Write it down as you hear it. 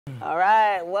All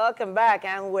right, welcome back,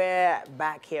 and we're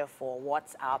back here for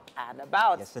What's Up and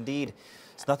About. Yes, indeed.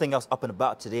 There's nothing else up and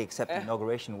about today except the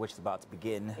inauguration, which is about to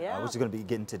begin, which is going to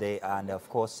begin today, and of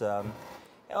course,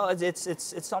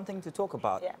 it's something to talk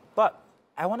about. Yeah. But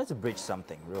I wanted to bridge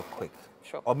something real quick.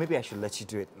 Sure. Or maybe I should let you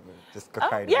do it. Just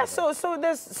Yeah. So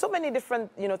there's so many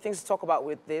different things to talk about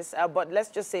with this, but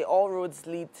let's just say all roads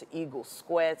lead to Eagle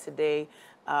Square today.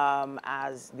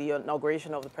 As the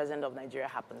inauguration of the President of Nigeria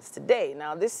happens today.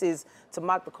 Now, this is to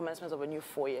mark the commencement of a new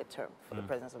 4-year term for the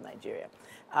President of Nigeria.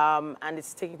 And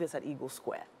it's taking place at Eagle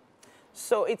Square.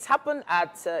 So it's happened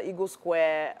at Eagle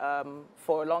Square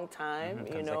for a long time,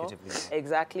 you know.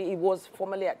 Exactly. It was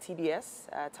formerly at TDS.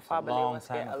 Tafawa Balewa was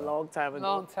here a long time ago.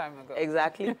 Long time ago.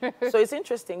 Exactly. So it's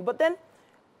interesting. But then,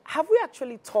 have we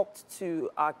actually talked to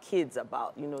our kids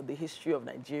about, the history of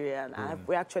Nigeria? And have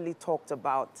we actually talked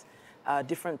about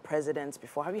different presidents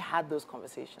before? Have you had those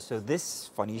conversations? So this,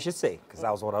 funny you should say, because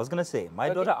that was what I was going to say. My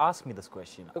daughter asked me this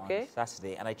question on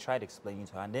Saturday, and I tried explaining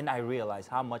to her, and then I realized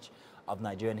how much of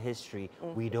Nigerian history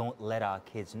we don't let our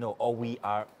kids know, or we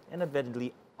are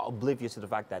inadvertently oblivious to the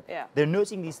fact that they're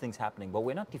noticing these things happening, but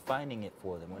we're not defining it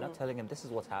for them. We're not telling them this is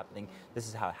what's happening, this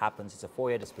is how it happens, it's a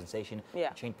 4-year dispensation,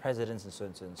 change presidents and so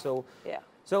and so and so.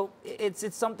 So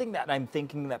it's something that I'm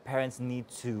thinking that parents need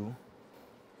to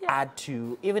add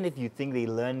to, even if you think they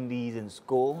learn these in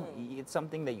school, it's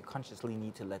something that you consciously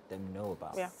need to let them know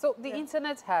about. So the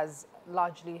internet has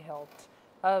largely helped.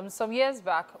 Some years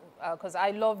back, because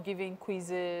I love giving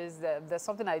quizzes, there's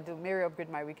something I do, Mary Upgrade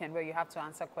My Weekend, where you have to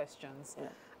answer questions.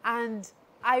 And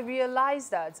I realized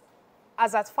that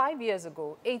as at 5 years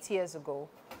ago, 8 years ago,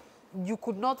 you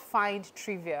could not find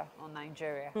trivia on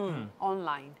Nigeria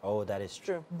online. Oh, that is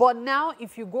true. But now,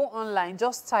 if you go online,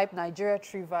 just type Nigeria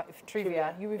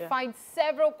trivia, you will find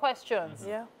several questions.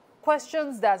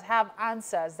 Questions that have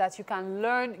answers that you can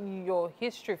learn your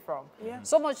history from.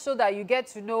 So much so that you get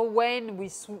to know when we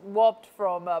swapped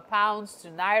from pounds to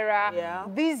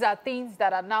naira. These are things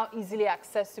that are now easily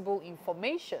accessible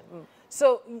information.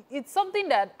 So it's something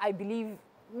that I believe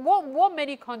what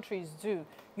many countries do.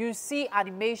 You see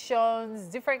animations,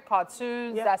 different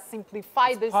cartoons that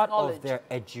simplify this knowledge. Part of their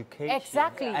education.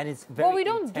 Exactly. And it's very But we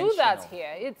don't do that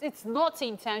here. It's not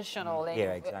intentional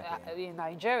in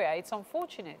Nigeria. It's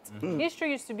unfortunate.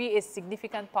 History used to be a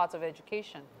significant part of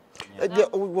education.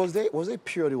 Was there a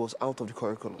period it was out of the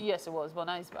curriculum? Yes, it was, but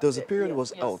now it's back. There was a period it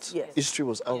was out. History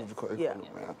was out of the curriculum.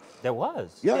 There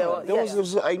was? Yeah, there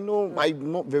was. I know,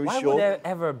 I'm not very sure. Why would there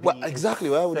ever be? Well, exactly,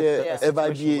 why would there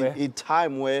ever be a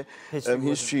time where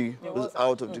history was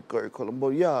out of the curriculum? But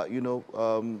yeah,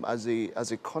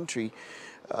 as a country,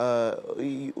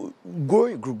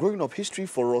 growing up, history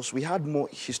for us, we had more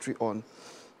history on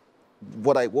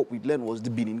what we learned was the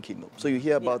Benin Kingdom. So you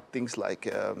hear about things like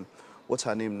what's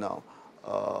her name now?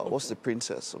 What's the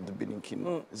princess of the Benin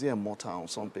Kingdom? Is it a Mota or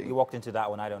something? You walked into that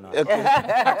one, I don't know. Okay.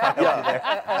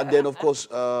 And then of course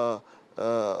the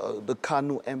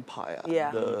Kanu Empire,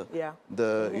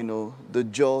 the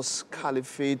Jos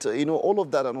Caliphate, all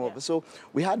of that and all of it. So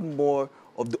we had more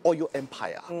of the Oyo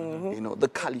Empire, the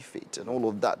Caliphate and all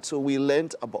of that. So we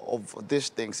learned of these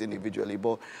things individually.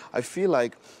 But I feel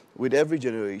like with every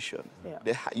generation,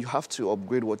 you have to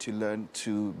upgrade what you learn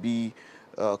to be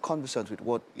conversant with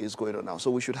what is going on now.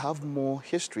 So we should have more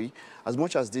history. As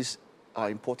much as these are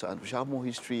important, we should have more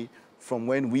history from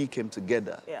when we came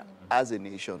together as a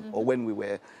nation, or when we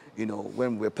were,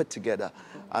 when we were put together,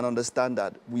 and understand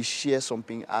that we share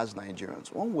something as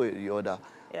Nigerians, one way or the other.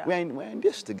 We're in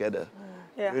this together.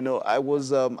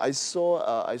 I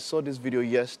saw this video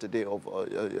yesterday of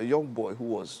a young boy who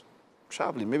was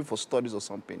traveling, maybe for studies or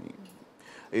something,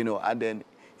 and then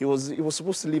he was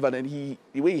supposed to leave, and then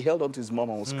the way he held on to his mom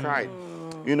and was crying,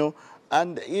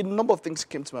 And a number of things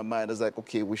came to my mind. I was like,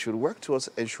 okay, we should work towards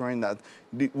ensuring that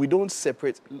we don't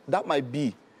separate. That might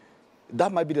be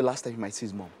the last time he might see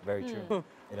his mom. Very true.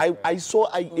 I saw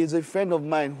a friend of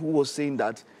mine who was saying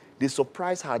that they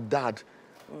surprised her dad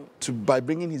by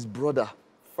bringing his brother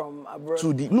from abroad.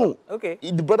 To the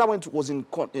the brother was in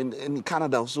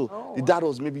Canada also. The dad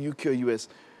was maybe UK or US.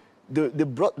 They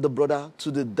brought the brother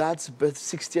to the dad's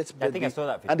 60th birthday. I think I saw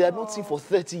that video. And they had not seen for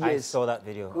 30 years. I saw that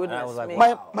video. Goodness, and I was like,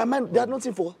 wow. My man, they had not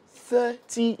seen for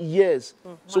 30 years.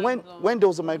 So when there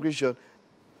was a migration,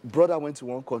 brother went to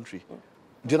one country,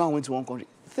 Jonah went to one country.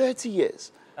 30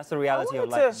 years. That's the reality of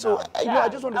life. So I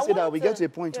just want to say that we get to a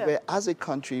point where, as a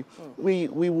country, we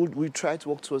try to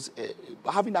work towards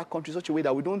having that country in such a way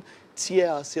that we don't tear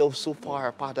ourselves so far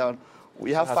apart and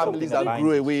we have families that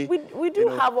grew away. We do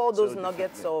have all those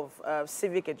nuggets of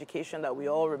civic education that we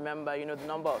all remember, you know, the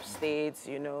number of states,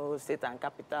 you know, state and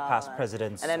capital. Past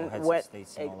presidents, and then heads of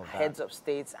states and all of that. Heads of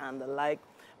states and the like.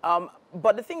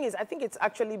 But the thing is, I think it's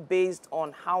actually based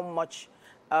on how much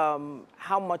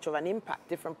of an impact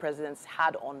different presidents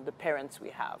had on the parents we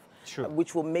have. True.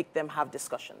 Which will make them have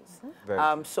discussions.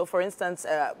 So, for instance,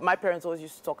 my parents always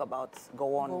used to talk about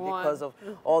WUN because of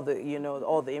all the, you know,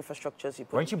 all the infrastructures you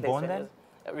put Weren't you in place. born then?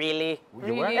 Really?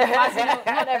 Really?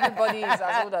 Not everybody is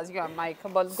as old as you and Mike,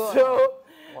 but go on.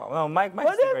 Well, Mike's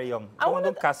still very young.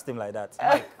 Don't cast him like that.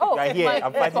 Mike, right here, Mike,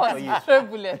 I'm fighting for you. Stray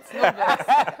bullets.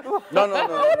 No.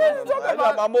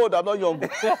 I'm old. I'm not young.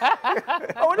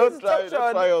 I wanted to touch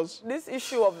on this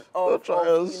issue of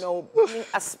you know,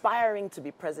 aspiring to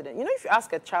be president. You know, if you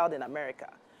ask a child in America,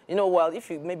 you know, well, if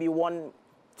you maybe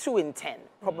 2 in 10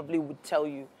 probably would tell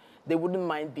you they wouldn't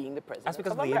mind being the president. That's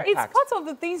because of of the America. impact. It's part of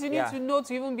the things you need to know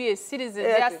to even be a citizen.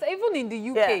 Even in the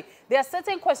UK, there are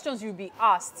certain questions you'll be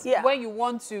asked when you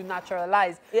want to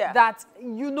naturalize that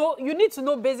you need to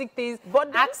know basic things,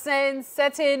 accents,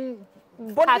 certain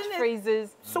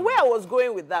catchphrases. So where I was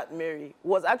going with that, Mary,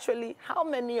 was actually how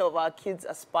many of our kids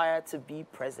aspire to be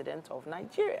president of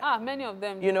Nigeria? Many of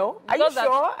them. You know? Are you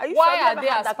sure? Why are they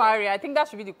aspiring? I think that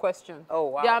should be the question. Oh,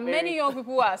 wow. There are many young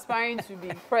people who are aspiring to be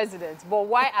president, but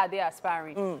why are they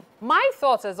aspiring? My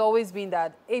thought has always been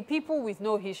that a people with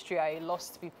no history are a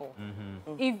lost people.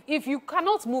 If you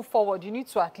cannot move forward, you need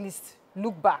to at least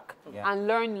look back and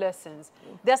learn lessons.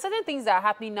 There are certain things that are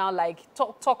happening now, like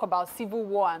talk about civil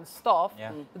war and stuff,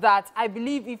 that I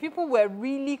believe if people were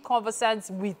really conversant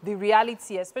with the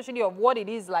reality, especially of what it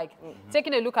is like,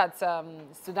 taking a look at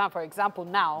Sudan, for example,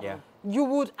 now, you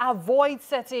would avoid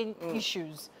certain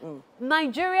issues.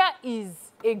 Nigeria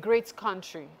is a great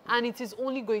country, and it is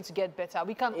only going to get better.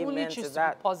 We can only choose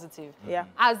to be positive.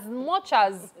 As much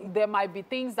as there might be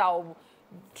things that will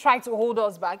try to hold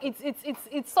us back,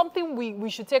 it's something we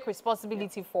should take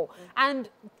responsibility for. And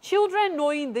children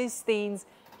knowing these things,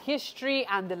 history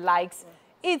and the likes,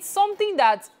 it's something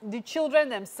that the children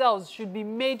themselves should be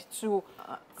made to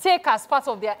take as part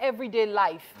of their everyday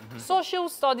life. Social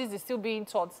studies is still being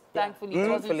taught, thankfully it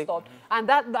wasn't taught.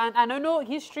 And I know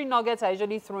history nuggets are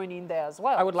usually thrown in there as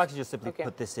well. I would like to just simply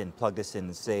put this in, plug this in,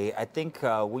 and say, I think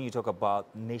when you talk about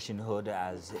nationhood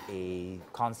as a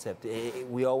concept,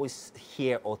 we always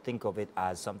hear or think of it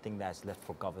as something that's left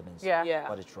for governance,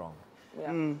 but it's wrong.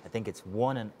 I think it's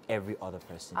one and every other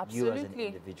person. Absolutely. You as an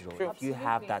individual. If you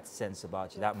have that sense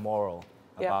about you, that moral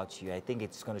about you, I think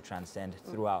it's going to transcend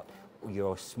throughout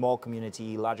your small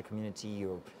community, larger community,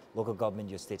 your local government,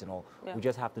 your state and all. We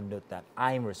just have to note that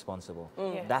I'm responsible.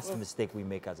 That's the mistake we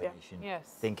make as a nation.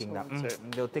 Thinking that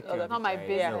they'll take care of it. It's not my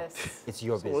business. No, it's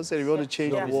your business. Someone said if you want to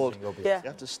change the world, you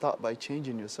have to start by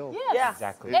changing yourself.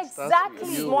 Exactly.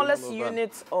 The smallest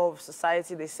unit of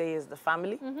society, they say, is the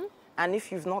family. And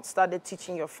if you've not started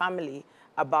teaching your family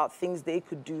about things they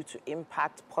could do to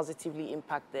positively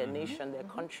impact their nation, their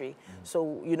country.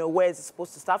 So, you know, where is it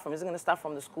supposed to start from? Is it going to start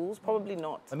from the schools? Probably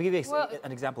not. Let me give you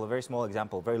an example, a very small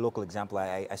example, a very local example.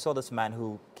 I saw this man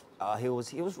who, he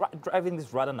was driving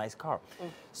this rather nice car.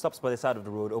 Stops by the side of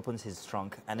the road, opens his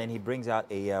trunk, and then he brings out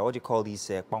a, what do you call these,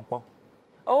 pong pong?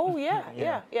 Oh,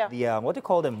 yeah. The, what do you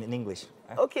call them in English?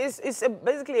 Okay, it's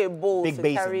basically a bowl big to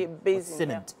basin, carry basin.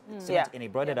 Cement. And he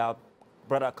brought it out,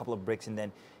 brought out a couple of bricks, and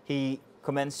then he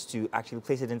commenced to actually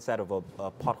place it inside of a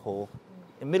pothole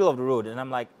in the middle of the road. And I'm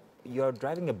like, you're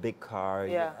driving a big car.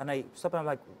 And I stopped and I'm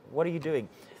like, what are you doing?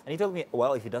 And he told me,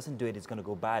 well, if he doesn't do it, it's going to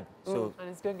go bad. So and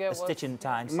it's gonna get a stitch in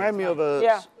time. Remind me of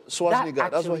Schwarzenegger.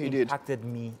 That's what he did. That impacted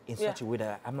me in such a way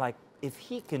that I'm like, if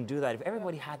he can do that, if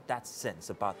everybody had that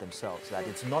sense about themselves, that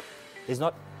it's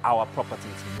not our property,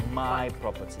 it's my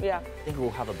property. I think we'll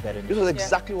have a better. This was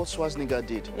exactly what Schwarzenegger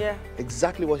did.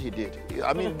 Exactly what he did.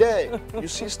 I mean, there you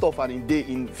see stuff, and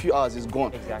in a few hours it's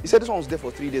gone. He said this one was there for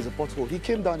 3 days, a pothole. He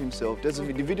came down himself. The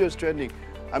video is trending.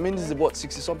 I mean, this is what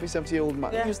 60-something, 70-year-old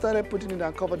man. He started putting it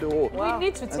and covered the hole. We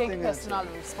need to take personal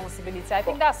responsibility. I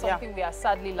think that's something we are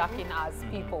sadly lacking as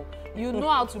people. You know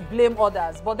how to blame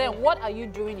others, but then what are you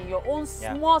doing in your own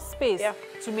small space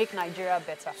to make Nigeria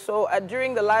better? So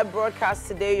during the live broadcast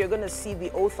today, you're going to see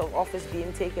the oath of office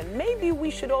being taken. Maybe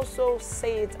we should also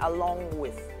say it along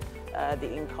with the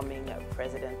incoming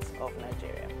president of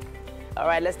Nigeria. All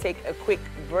right, let's take a quick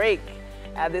break.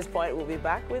 At this point, we'll be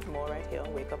back with more right here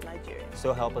on Wake Up Nigeria.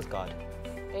 So help us God.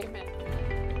 Amen.